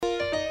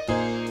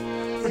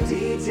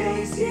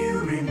DJs you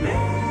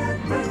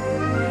remember,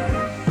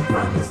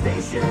 from the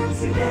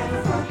stations you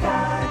never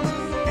forgot.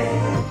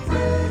 Ed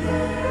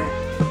Bruder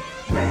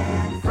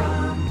ran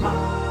from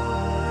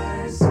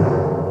Mars.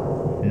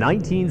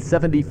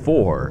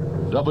 1974.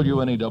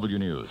 WNEW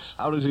News.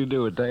 How does he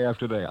do it day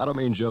after day? I don't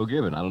mean Joe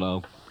Gibbon. I don't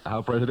know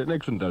how President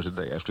Nixon does it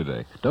day after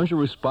day. Don't you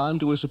respond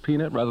to a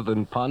subpoena rather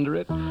than ponder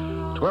it?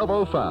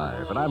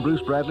 12:05, and I'm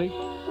Bruce Bradley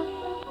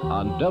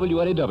on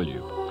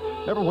WNEW.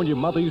 Remember when your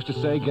mother used to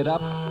say, "Get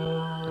up,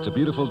 it's a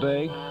beautiful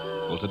day"?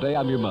 Well, today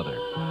I'm your mother.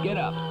 Get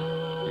up.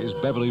 Here's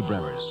Beverly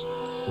Bremmers.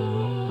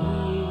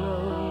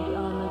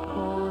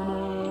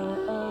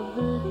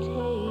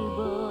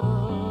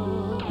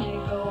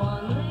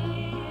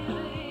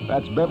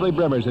 That's Beverly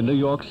Bremmers in New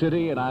York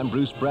City, and I'm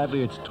Bruce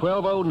Bradley. It's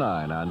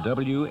 12:09 on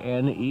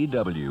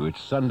WNEW.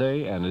 It's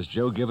Sunday, and as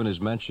Joe Gibbon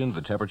has mentioned,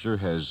 the temperature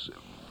has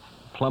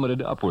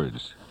plummeted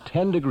upwards.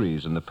 10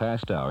 degrees in the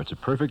past hour. It's a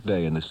perfect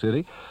day in the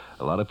city.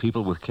 A lot of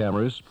people with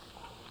cameras,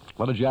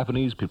 a lot of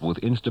Japanese people with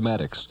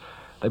Instamatics.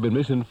 They've been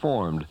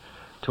misinformed.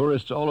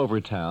 Tourists all over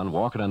town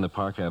walking on the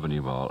Park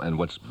Avenue Mall, and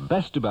what's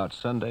best about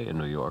Sunday in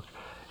New York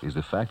is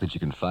the fact that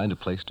you can find a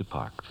place to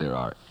park. There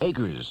are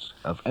acres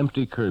of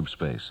empty curb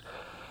space.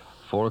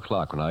 4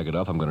 o'clock when I get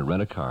up, I'm going to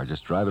rent a car,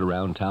 just drive it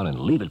around town and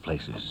leave it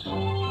places.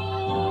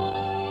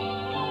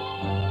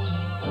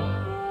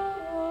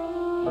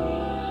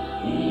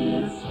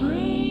 It's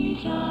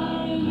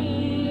springtime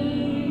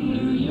in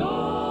New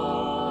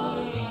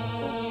York,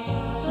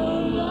 the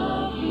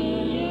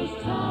loveliest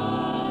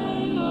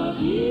time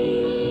of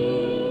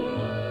year,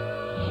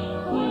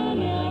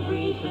 when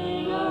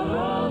everything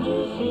around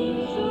you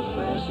seems so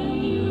fresh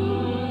and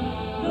new.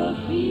 The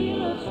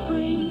feel of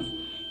spring's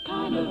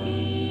kind of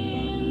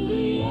in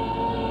the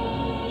air,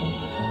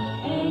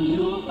 and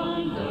you'll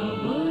find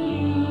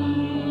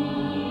WNEW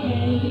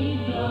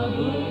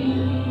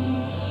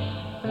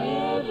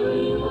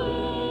everywhere.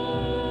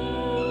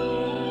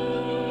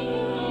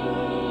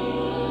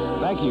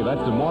 Thank you.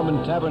 That's the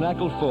Mormon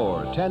Tabernacle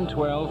 4.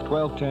 10:12,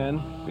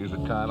 12:10. Here's the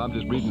time. I'm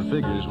just reading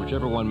figures.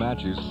 Whichever one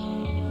matches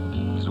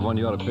is the one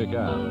you ought to pick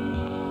out.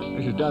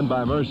 This is done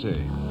by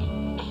Mercy.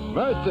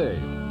 Mercy!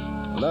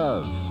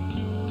 Love.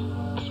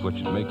 It's what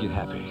should make you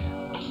happy.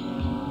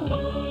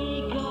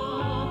 Wake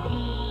up in the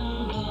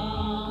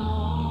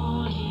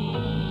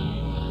morning,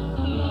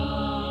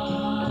 love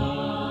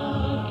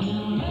can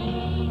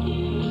make you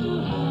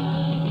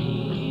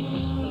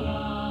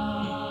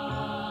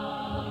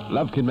happy.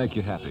 Love can make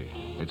you happy.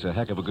 It's a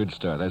heck of a good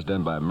start. That's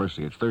done by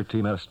Mercy. It's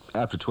 13 minutes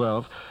after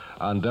 12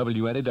 on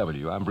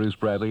WNEW. I'm Bruce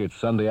Bradley. It's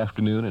Sunday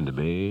afternoon in the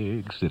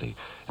big city.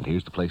 And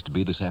here's the place to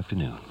be this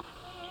afternoon.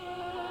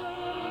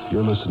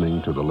 You're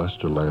listening to the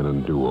Lester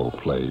Lannon Duo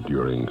play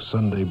during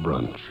Sunday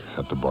Brunch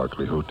at the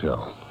Barclay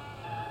Hotel.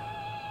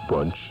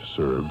 Brunch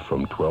served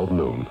from 12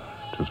 noon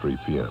to 3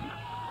 p.m.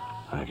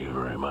 Thank you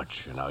very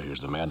much. And now here's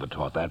the man that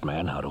taught that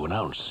man how to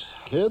announce.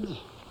 Kids,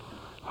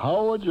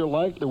 how would you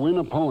like to win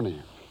a pony?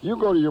 You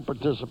go to your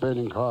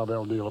participating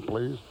cowbell dealer,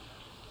 please.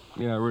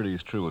 Yeah, really,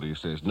 it's true what he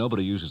says.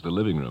 Nobody uses the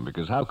living room,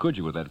 because how could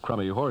you with that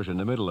crummy horse in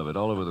the middle of it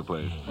all over the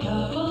place?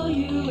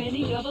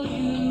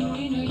 WNEW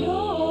in New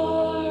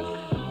York.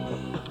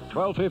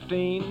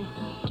 12:15,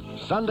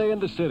 Sunday in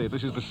the city.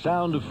 This is the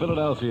sound of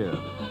Philadelphia.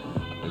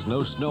 There's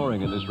no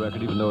snoring in this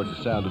record, even though it's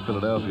the sound of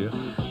Philadelphia.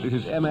 This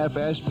is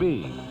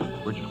MFSB,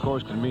 which of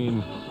course can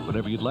mean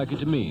whatever you'd like it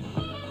to mean.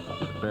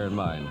 But bear in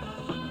mind,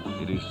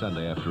 it is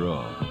Sunday after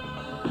all.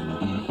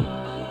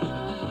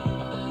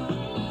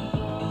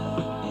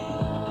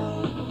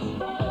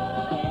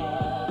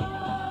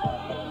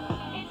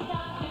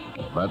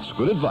 That's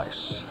good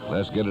advice.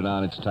 Let's get it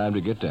on. It's time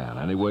to get down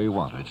any way you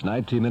want it. It's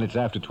 19 minutes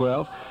after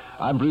 12.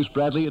 I'm Bruce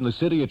Bradley. In the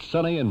city, it's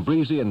sunny and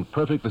breezy and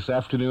perfect this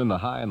afternoon. The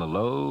high in the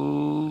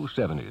low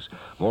 70s.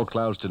 More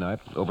clouds tonight.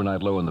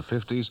 Overnight low in the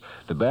 50s.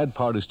 The bad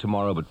part is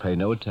tomorrow, but pay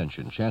no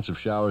attention. Chance of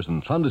showers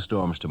and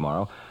thunderstorms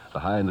tomorrow. The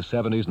high in the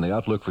 70s, and the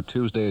outlook for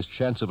Tuesday is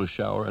chance of a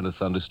shower and a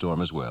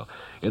thunderstorm as well.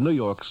 In New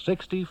York,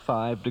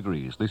 65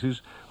 degrees. This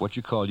is what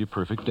you call your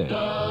perfect day.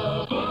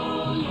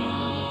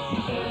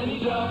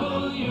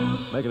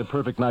 Make it a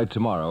perfect night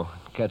tomorrow.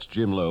 Catch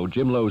Jim Lowe.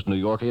 Jim Lowe's New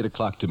York, 8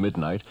 o'clock to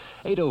midnight.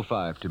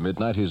 8:05 to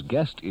midnight. His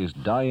guest is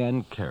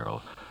Diane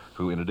Carroll,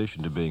 who, in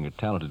addition to being a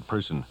talented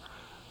person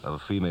of a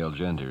female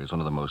gender, is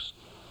one of the most...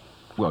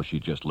 Well, she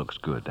just looks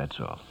good, that's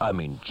all. I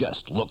mean,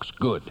 just looks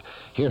good.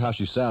 Hear how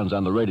she sounds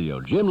on the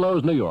radio. Jim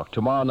Lowe's New York,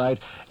 tomorrow night,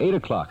 8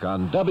 o'clock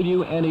on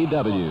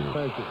WNEW.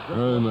 Thank you.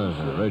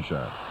 Very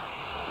sharp.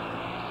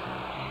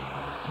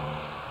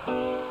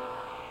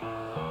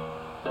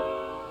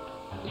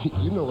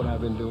 You know what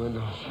I've been doing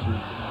those streets.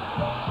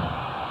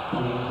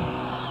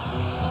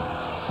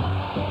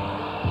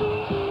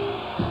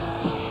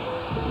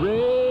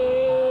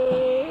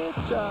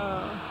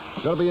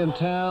 Going to be in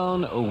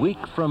town a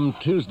week from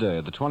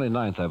Tuesday, the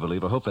 29th, I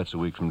believe. I hope that's a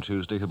week from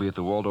Tuesday. He'll be at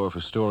the Waldorf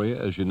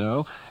Astoria, as you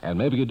know. And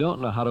maybe you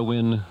don't know how to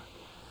win.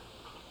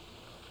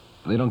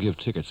 They don't give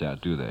tickets out,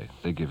 do they?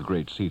 They give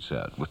great seats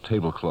out with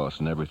tablecloths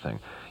and everything.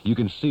 You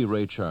can see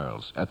Ray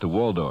Charles at the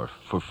Waldorf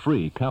for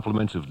free,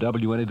 compliments of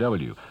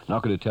WNEW.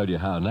 Not going to tell you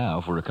how now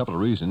for a couple of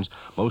reasons,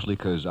 mostly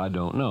because I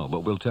don't know,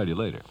 but we'll tell you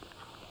later.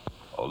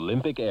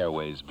 Olympic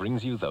Airways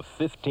brings you the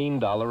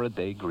 $15 a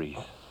day grease.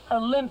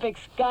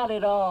 Olympics got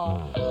it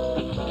all.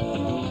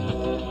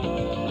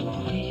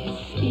 This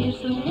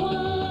is the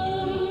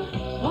one,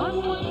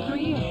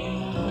 1130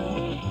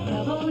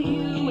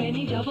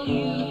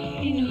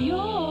 WNEW in New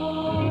York.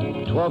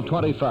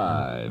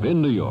 12:25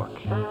 in New York.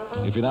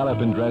 If you're not up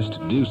and dressed,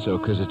 do so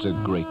because it's a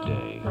great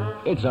day.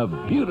 It's a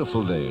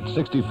beautiful day. It's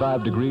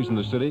 65 degrees in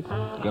the city.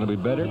 It's going to be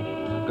better.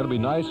 It's going to be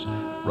nice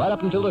right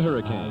up until the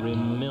hurricane.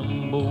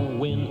 Remember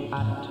when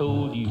I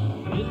told you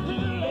it's too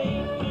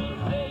late to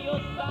say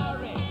you're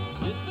sorry,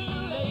 it's too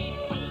late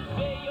to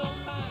say you're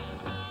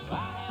mine. I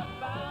have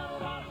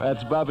found what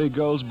That's Bobby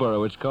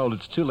Goldsboro. It's called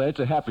It's Too Late. It's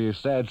the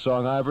happiest sad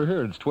song I ever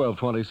heard. It's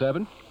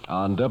 12:27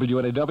 on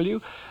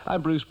WNEW.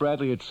 I'm Bruce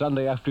Bradley. It's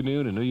Sunday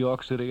afternoon in New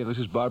York City, and this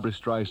is Barbra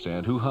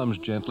Streisand, who hums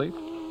gently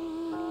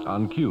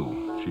on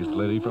cue. She's the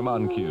lady from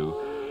On Cue.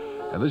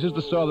 And this is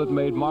the song that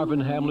made Marvin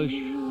Hamlish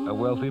a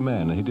wealthy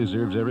man, and he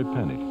deserves every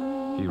penny.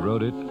 He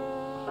wrote it,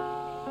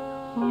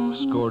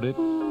 scored it,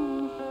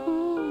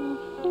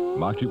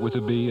 marked it with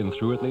a B, and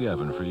threw it in the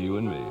oven for you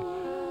and me.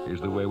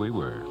 Here's the way we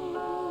were.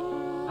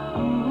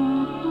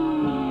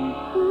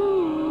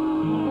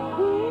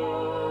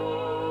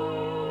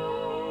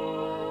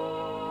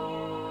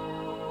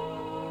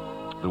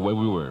 The Way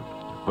We Were,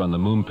 from the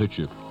Moon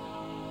picture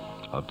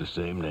of the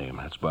same name.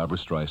 That's Barbra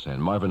Streisand.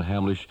 Marvin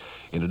Hamlish,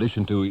 in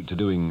addition to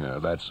doing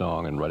that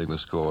song and writing the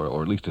score,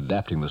 or at least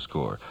adapting the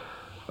score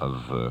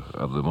of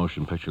the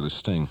motion picture The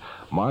Sting,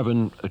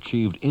 Marvin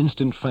achieved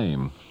instant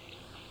fame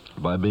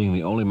by being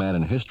the only man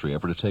in history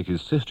ever to take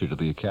his sister to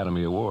the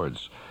Academy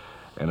Awards.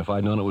 And if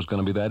I'd known it was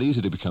going to be that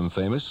easy to become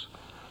famous,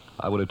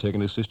 I would have taken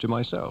his sister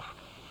myself.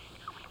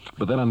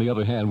 But then on the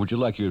other hand, would you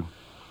like your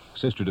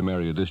sister to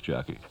marry a disc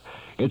jockey?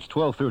 It's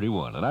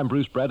 12:31, and I'm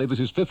Bruce Bradley. This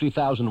is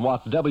 50,000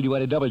 watt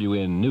WNEW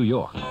in New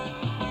York.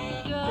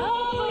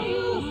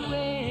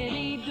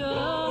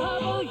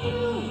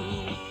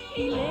 WNEW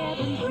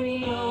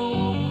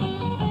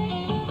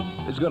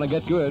 1130. It's going to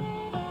get good.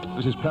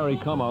 This is Perry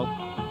Como,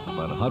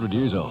 about 100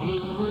 years old.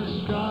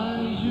 Bluest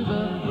skies you've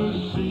ever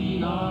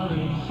seen are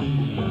in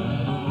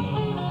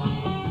Seattle.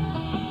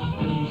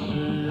 In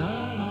Seattle.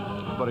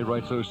 Everybody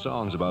writes those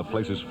songs about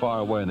places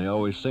far away, and they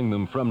always sing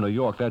them from New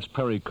York. That's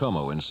Perry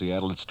Como in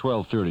Seattle. It's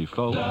 12:30,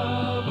 folks.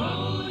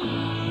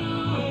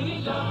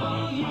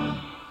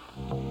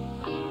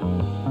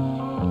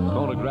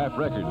 Phonograph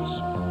Records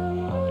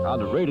on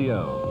the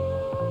radio.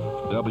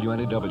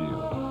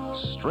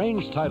 WNEW.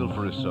 Strange title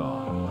for a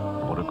song.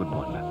 What a good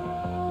one.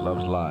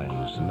 Loves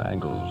lines and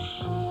angles,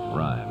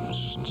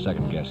 rhymes and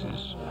second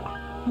guesses.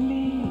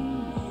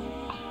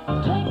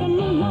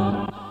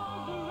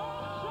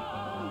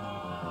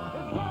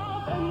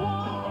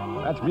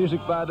 That's music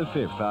by the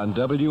Fifth on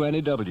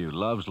WNEW.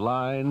 Loves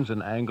lines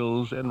and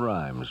angles and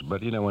rhymes.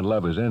 But you know, when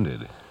love is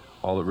ended,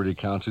 all that really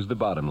counts is the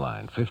bottom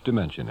line. Fifth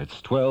Dimension.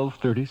 It's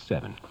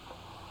 12:37.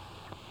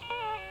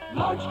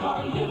 Large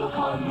car, little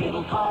car,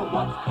 middle car,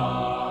 what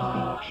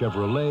car?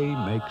 Chevrolet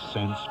makes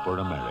sense for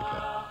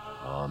America.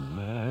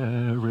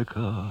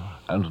 America.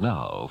 And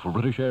now, for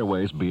British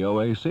Airways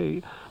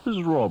BOAC, this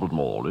is Robert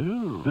Morley.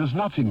 There's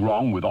nothing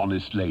wrong with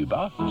honest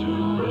labor.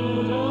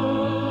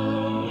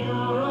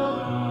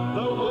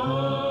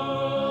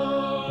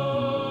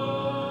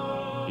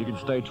 You can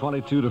stay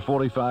 22 to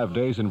 45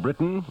 days in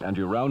Britain, and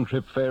your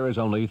round-trip fare is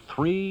only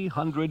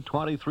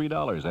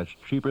 $323. That's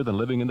cheaper than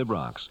living in the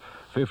Bronx.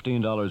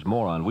 $15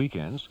 more on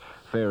weekends.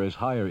 Fare is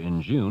higher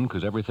in June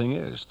because everything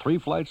is. 3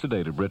 flights a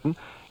day to Britain.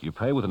 You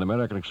pay with an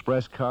American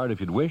Express card if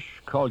you'd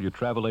wish. Call your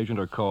travel agent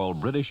or call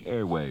British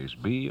Airways,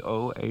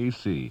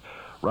 BOAC.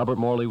 Robert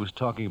Morley was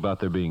talking about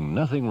there being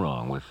nothing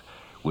wrong with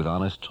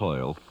honest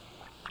toil.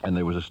 And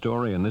there was a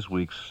story in this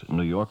week's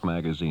New York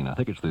Magazine, I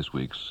think it's this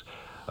week's,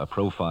 a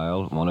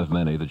profile, one of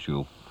many that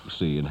you'll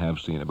see and have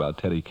seen, about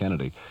Teddy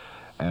Kennedy.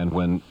 And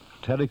when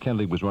Teddy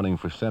Kennedy was running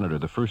for senator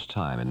the first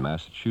time in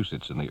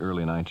Massachusetts in the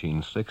early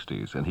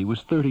 1960s, and he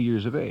was 30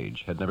 years of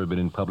age, had never been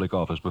in public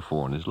office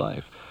before in his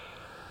life.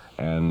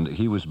 And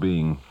he was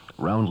being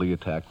roundly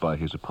attacked by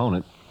his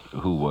opponent,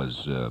 who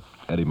was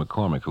Eddie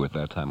McCormick, who at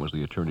that time was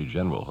the Attorney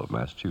General of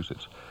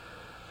Massachusetts.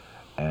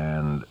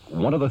 And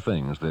one of the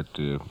things that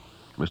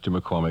Mr.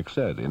 McCormick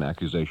said in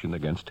accusation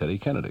against Teddy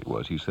Kennedy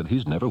was, he said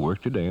he's never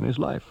worked a day in his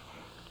life.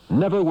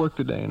 Never worked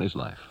a day in his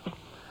life.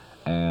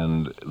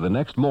 And the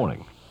next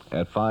morning,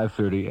 at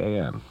 5:30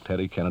 a.m.,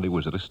 Teddy Kennedy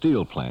was at a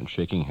steel plant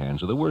shaking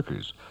hands with the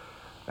workers.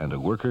 And a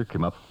worker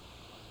came up,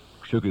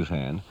 shook his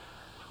hand,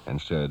 and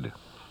said,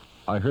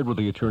 "I heard what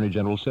the Attorney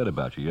General said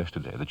about you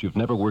yesterday, that you've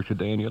never worked a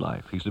day in your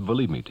life." He said,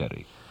 "Believe me,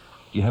 Teddy,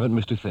 you haven't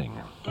missed a thing."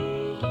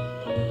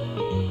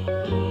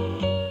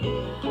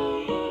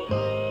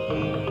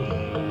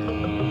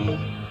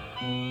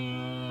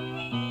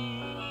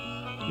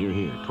 You're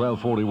here,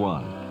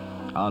 1241,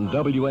 on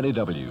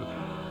WNEW.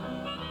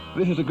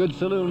 This is a good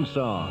saloon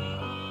song.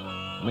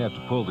 I may have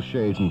to pull the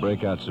shades and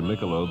break out some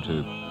Michelob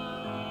to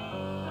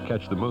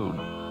catch the mood.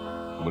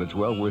 But it's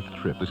well worth the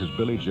trip. This is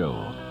Billy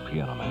Joel,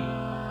 Piano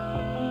Man.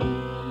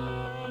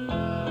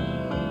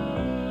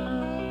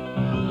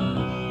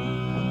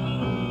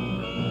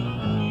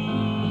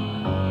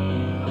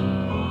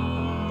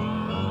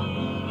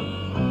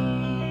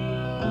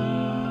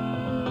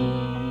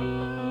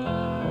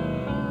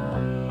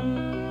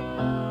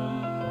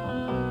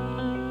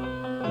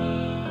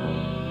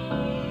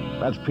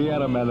 That's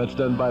Piano Man. That's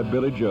done by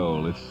Billy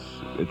Joel. It's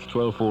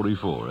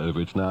 12:44. If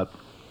it's not,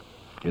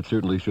 it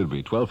certainly should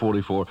be.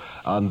 12:44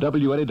 on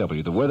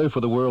WNEW. The weather for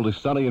the world is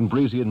sunny and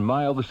breezy and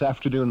mild this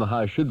afternoon. The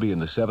high should be in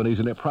the 70s,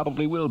 and it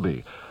probably will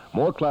be.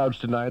 More clouds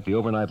tonight, the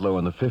overnight low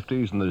in the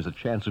 50s, and there's a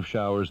chance of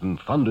showers and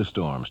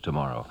thunderstorms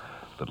tomorrow.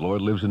 The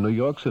Lord lives in New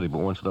York City,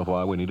 but once in a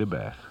while we need a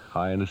bath.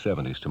 High in the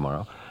 70s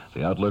tomorrow.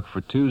 The outlook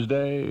for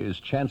Tuesday is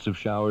chance of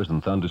showers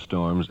and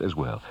thunderstorms as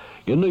well.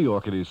 In New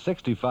York, it is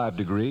 65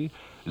 degrees.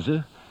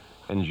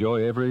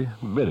 Enjoy every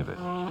bit of it.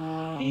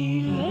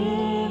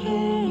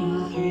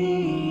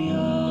 1130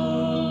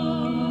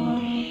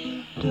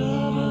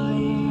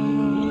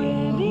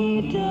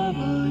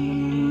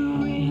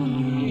 WNEW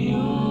in New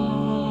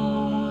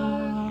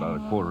York.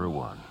 About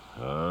 1:15.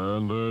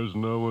 And there's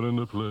no one in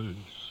the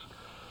place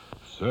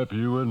except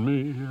you and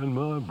me and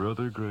my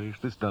brother Grace.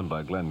 This done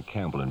by Glenn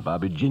Campbell and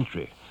Bobby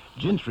Gentry.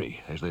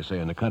 Gentry, as they say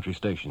in the country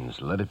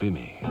stations. Let it be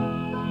me.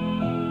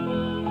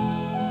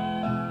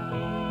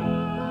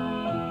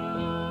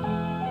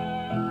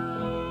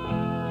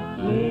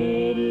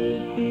 Let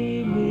it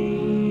be me.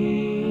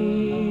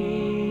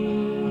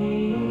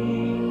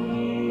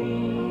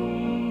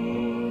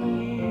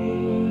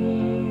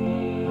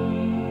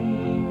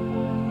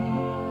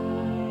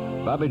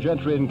 Bobby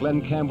Gentry and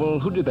Glenn Campbell.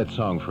 Who did that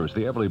song first?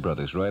 The Everly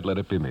Brothers, right? Let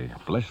it be me.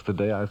 Bless the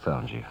day I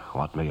found you.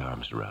 Want my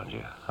arms around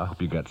you. I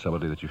hope you got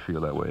somebody that you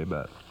feel that way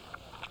about.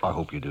 I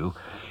hope you do.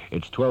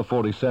 It's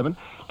 12:47.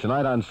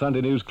 Tonight on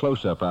Sunday News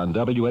Close-Up on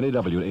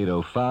WNEW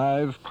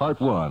 805, Part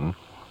 1.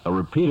 A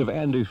repeat of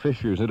Andy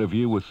Fisher's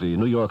interview with the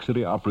New York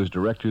City Opera's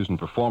directors and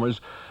performers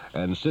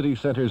and City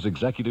Center's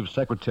Executive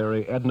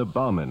Secretary Edna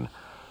Bauman.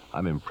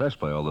 I'm impressed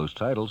by all those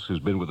titles. Who's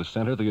been with the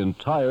center the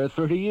entire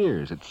 30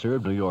 years. It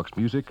served New York's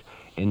music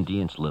in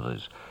dance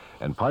livers.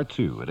 And Part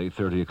 2 at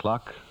 8:30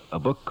 o'clock, a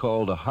book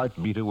called A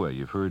Heartbeat Away.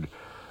 You've heard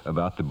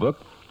about the book.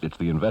 It's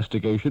the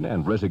investigation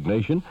and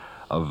resignation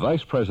of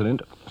Vice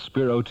President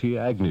Spiro T.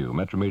 Agnew.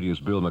 Metromedia's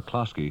Bill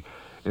McCloskey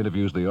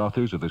interviews the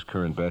authors of this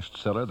current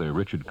bestseller. They're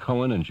Richard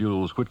Cohen and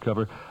Jules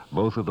Whitcover,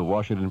 both of the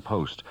Washington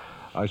Post.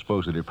 I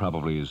suppose that it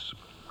probably is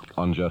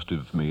unjust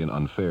of me and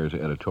unfair to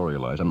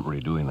editorialize. I'm not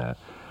really doing that.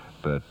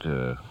 But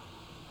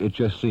it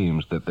just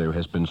seems that there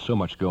has been so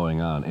much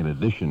going on in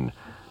addition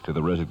to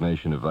the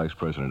resignation of Vice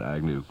President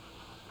Agnew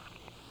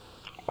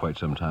quite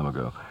some time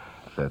ago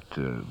that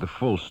the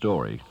full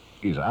story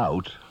is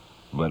out,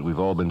 but we've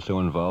all been so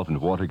involved in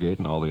Watergate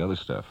and all the other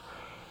stuff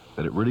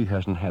that it really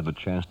hasn't had the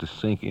chance to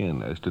sink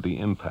in as to the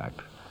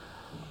impact.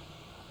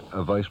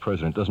 A vice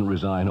president doesn't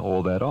resign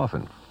all that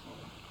often.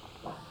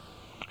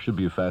 Should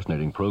be a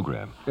fascinating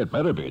program. It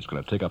better be. It's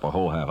going to take up a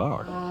whole half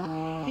hour.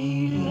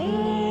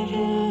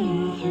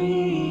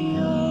 1130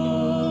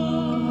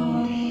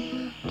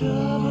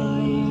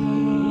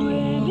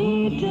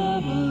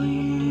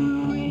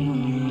 WNEW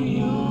in New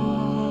York.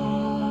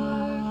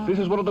 This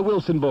is one of the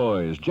Wilson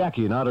boys,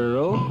 Jackie and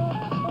Earl.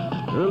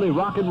 Early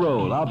rock and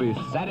roll. I'll be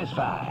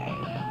satisfied.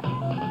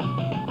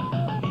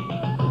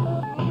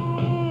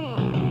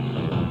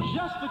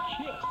 Just a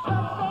kiss,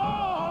 that's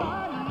all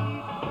I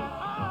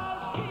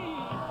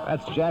need.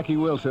 That's Jackie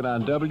Wilson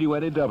on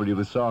WNEW.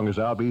 The song is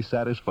I'll Be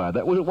Satisfied.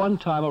 That was at one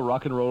time a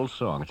rock and roll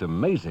song. It's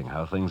amazing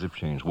how things have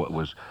changed. What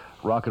was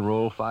rock and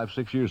roll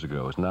 5-6 years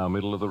ago is now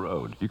middle of the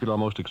road. You could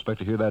almost expect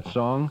to hear that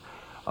song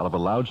out of a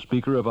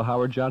loudspeaker of a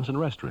Howard Johnson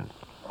restaurant.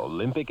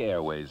 Olympic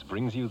Airways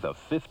brings you the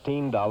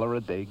 $15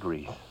 a day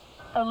grease.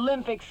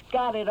 Olympics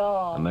got it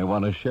all. And they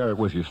want to share it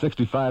with you.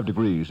 65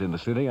 degrees in the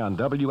city on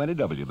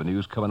WNEW. The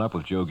news coming up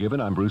with Joe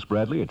Gibbon. I'm Bruce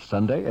Bradley. It's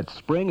Sunday. It's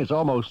spring. It's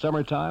almost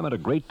summertime and a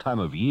great time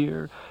of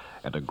year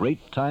and a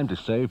great time to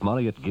save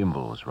money at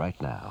Gimbel's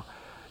right now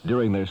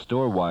during their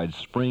store-wide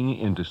spring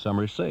into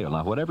summer sale.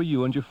 Now, whatever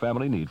you and your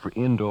family need for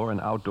indoor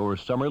and outdoor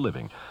summer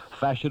living,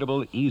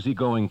 fashionable,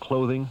 easygoing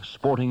clothing,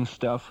 sporting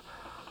stuff,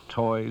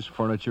 toys,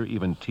 furniture,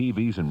 even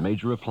TVs and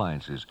major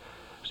appliances,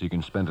 so you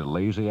can spend a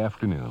lazy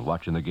afternoon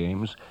watching the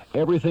games.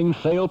 Everything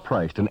sale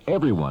priced, and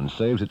everyone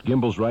saves at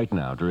Gimbel's right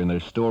now during their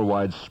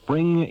store-wide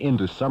spring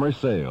into summer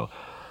sale.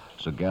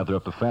 So gather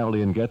up the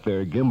family and get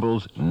there.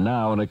 Gimbel's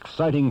now an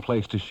exciting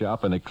place to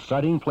shop, an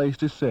exciting place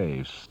to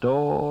save,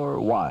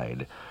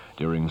 store-wide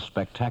during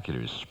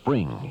spectacular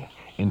spring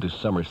into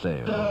summer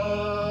sale.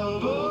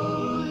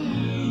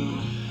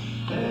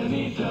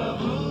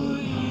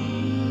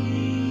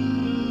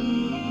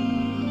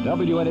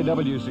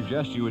 WNEW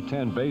suggests you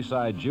attend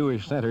Bayside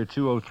Jewish Center,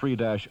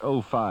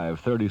 203-05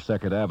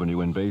 32nd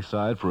Avenue in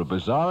Bayside for a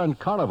bazaar and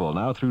carnival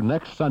now through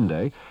next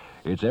Sunday.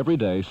 It's every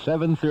day,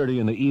 7:30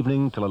 in the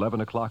evening till 11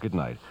 o'clock at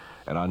night.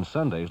 And on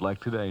Sundays like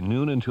today,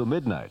 noon until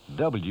midnight,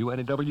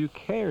 WNEW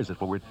cares.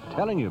 That's what we're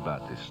telling you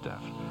about this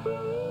stuff.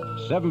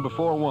 7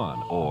 before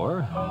 1,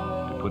 or,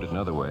 to put it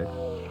another way,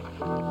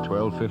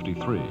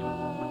 12:53.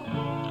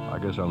 I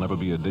guess I'll never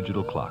be a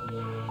digital clock.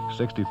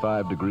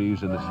 65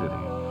 degrees in the city.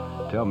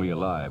 Tell me a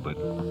lie, but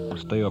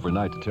stay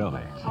overnight to tell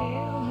me.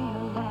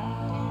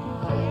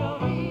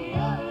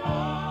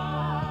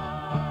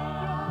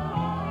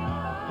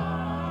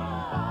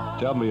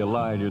 Tell me a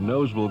lie and your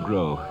nose will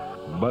grow,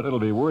 but it'll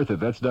be worth it.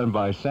 That's done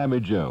by Sammy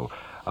Joe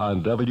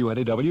on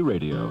WNEW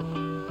Radio.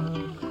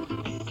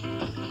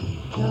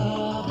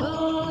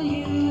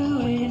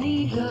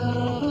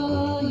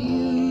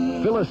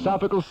 WNEW.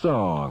 Philosophical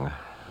song,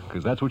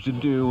 because that's what you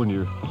do when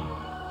you're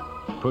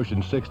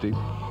pushing 60,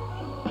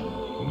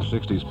 and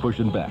 60's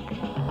pushing back.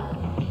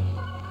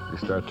 You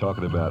start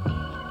talking about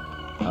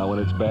how when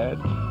it's bad,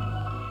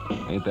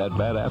 ain't that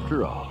bad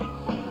after all.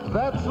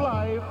 That's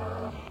life.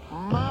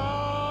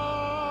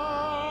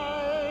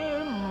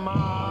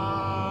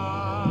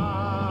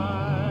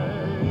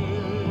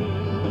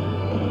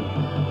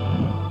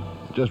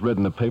 Just read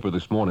in the paper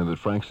this morning that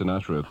Frank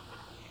Sinatra,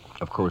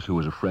 of course, who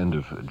was a friend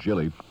of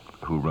Jilly,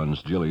 who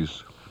runs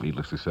Jilly's,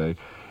 needless to say,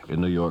 in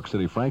New York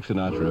City, Frank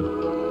Sinatra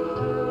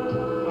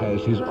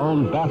has his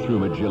own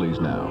bathroom at Jilly's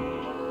now.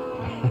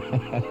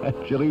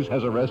 Jilly's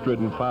has a restaurant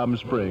in Palm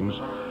Springs,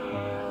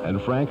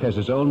 and Frank has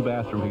his own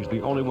bathroom. He's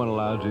the only one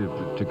allowed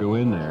to go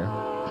in there.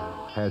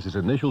 Has his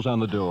initials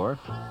on the door,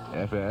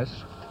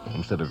 FS,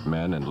 instead of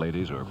men and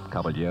ladies or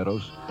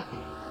caballeros,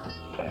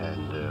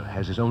 and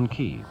has his own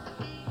key.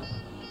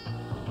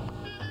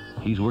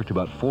 He's worked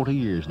about 40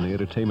 years in the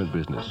entertainment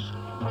business,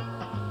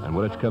 and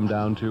what it's come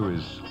down to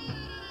is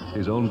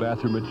his own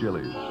bathroom at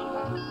Jilly's.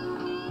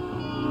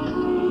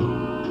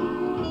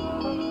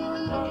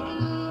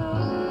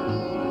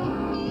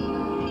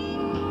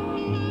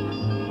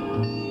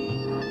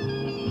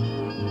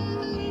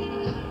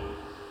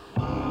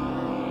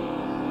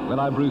 Well,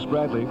 I'm Bruce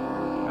Bradley,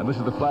 and this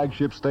is the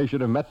flagship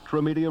station of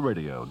Metro Media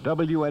Radio,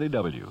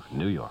 WNEW,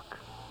 New York.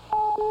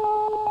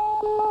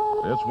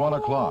 It's 1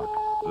 o'clock.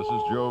 This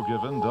is Joe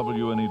Given,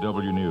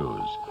 WNEW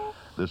News.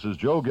 This is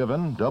Joe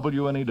Given,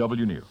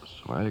 WNEW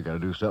News. Well, you got to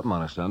do something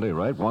on a Sunday,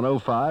 right?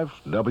 105,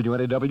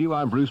 WNEW.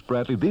 I'm Bruce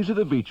Bradley. These are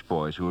the Beach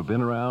Boys who have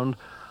been around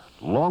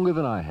longer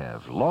than I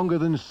have, longer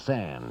than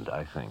sand,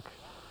 I think.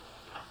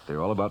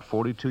 They're all about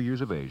 42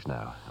 years of age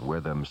now and wear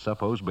them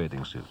suppos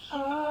bathing suits.